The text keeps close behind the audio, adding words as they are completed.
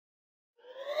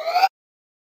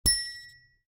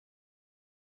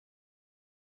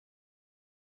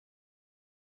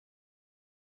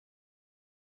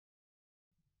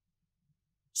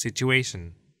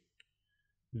Situation: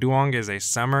 Duong is a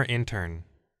summer intern.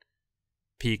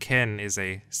 P-Ken is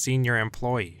a senior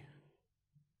employee.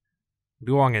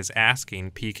 Duong is asking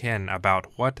P-Ken about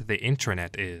what the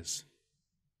intranet is.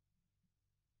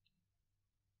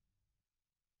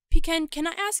 P-Ken, can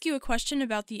I ask you a question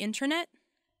about the intranet?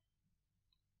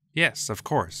 Yes, of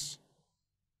course.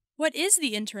 What is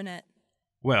the intranet?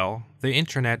 Well, the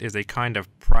intranet is a kind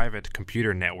of private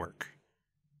computer network.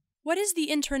 What is the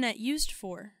intranet used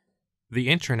for? The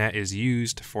intranet is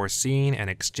used for seeing and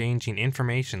exchanging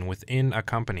information within a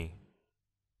company.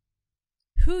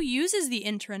 Who uses the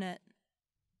intranet?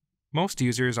 Most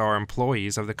users are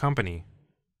employees of the company.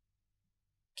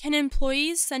 Can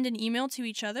employees send an email to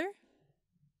each other?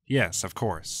 Yes, of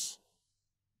course.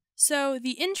 So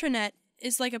the intranet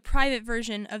is like a private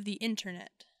version of the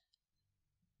internet.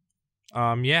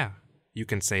 Yeah, you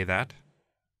can say that.